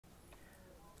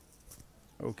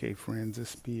Okay, friends,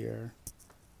 it's Pierre.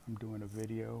 I'm doing a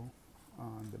video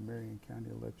on the Marion County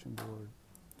Election Board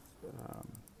um,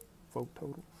 vote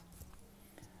totals.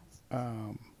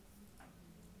 Um,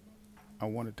 I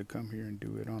wanted to come here and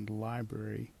do it on the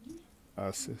library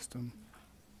system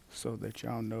so that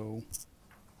y'all know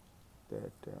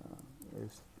that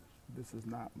this is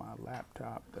not my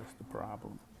laptop. That's the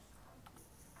problem.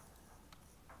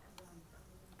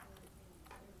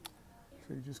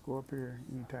 So you just go up here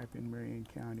and you type in Marion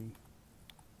County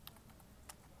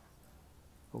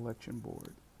Election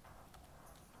Board.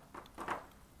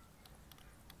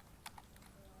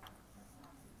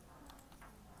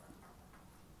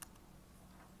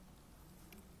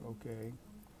 Okay,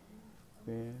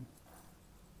 then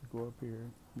you go up here,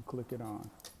 you click it on,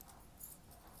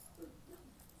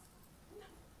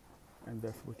 and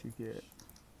that's what you get.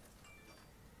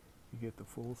 You get the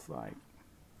full site.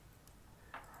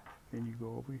 Then you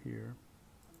go over here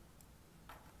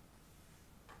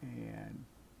and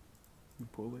you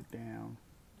pull it down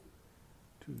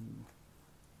to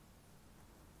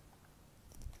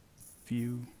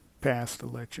view past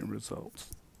election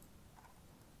results.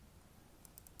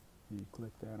 And you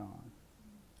click that on.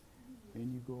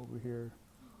 Then you go over here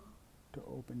to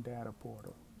open data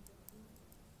portal.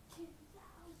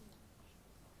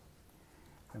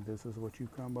 And this is what you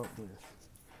come up with.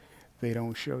 They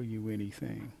don't show you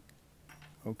anything.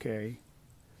 Okay?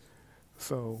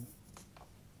 So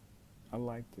I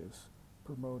like this,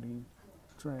 promoting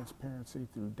transparency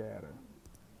through data.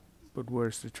 But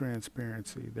where's the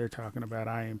transparency? They're talking about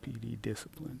IMPD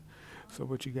discipline. So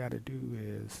what you got to do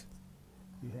is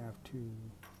you have to,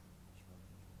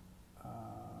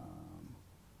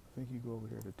 I think you go over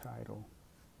here to title.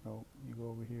 No, you go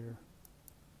over here.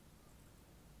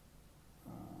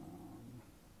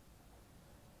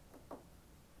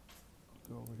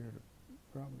 Go over here to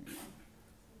probably,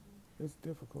 it's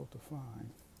difficult to find.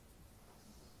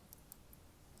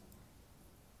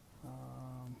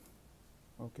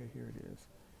 Okay, here it is.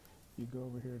 You go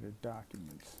over here to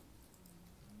documents.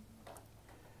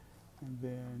 And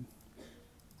then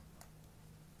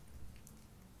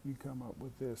you come up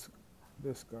with this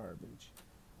garbage.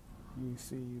 You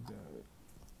see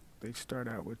they start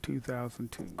out with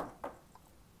 2002.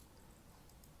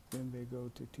 Then they go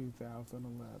to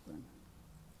 2011.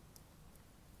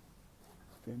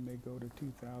 Then they go to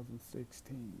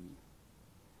 2016.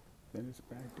 Then it's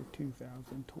back to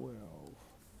 2012,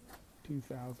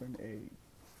 2008,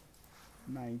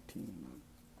 19,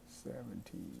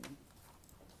 17,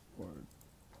 or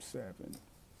 7,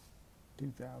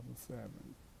 2007,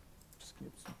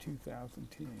 skips to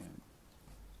 2010,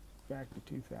 back to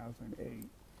 2008.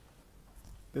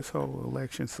 This whole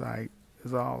election site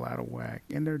is all out of whack,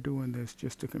 and they're doing this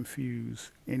just to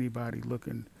confuse anybody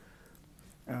looking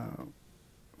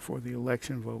for the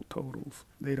election vote totals.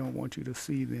 They don't want you to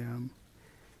see them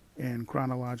in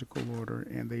chronological order,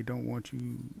 and they don't want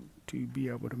you to be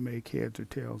able to make heads or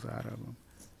tails out of them.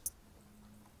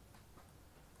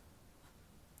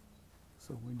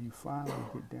 So when you finally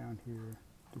get down here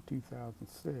to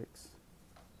 2006,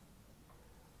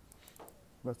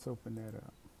 let's open that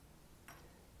up.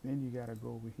 Then you got to go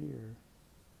over here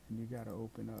and you got to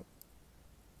open up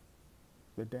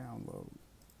the download.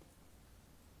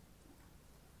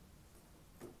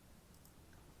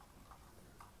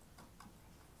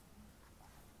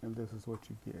 And this is what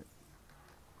you get.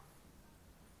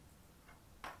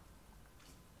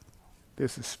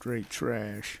 This is straight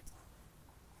trash.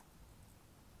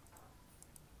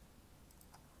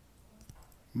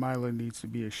 Mila needs to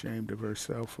be ashamed of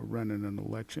herself for running an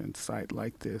election site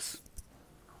like this.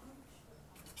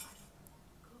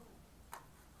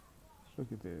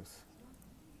 Look at this.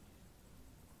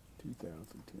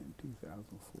 2010,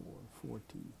 2004,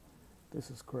 14.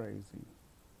 This is crazy.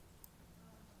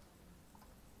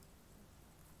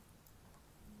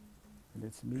 And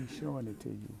it's me showing it to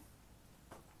you.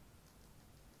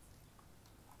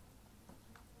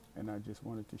 And I just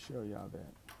wanted to show y'all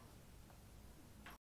that.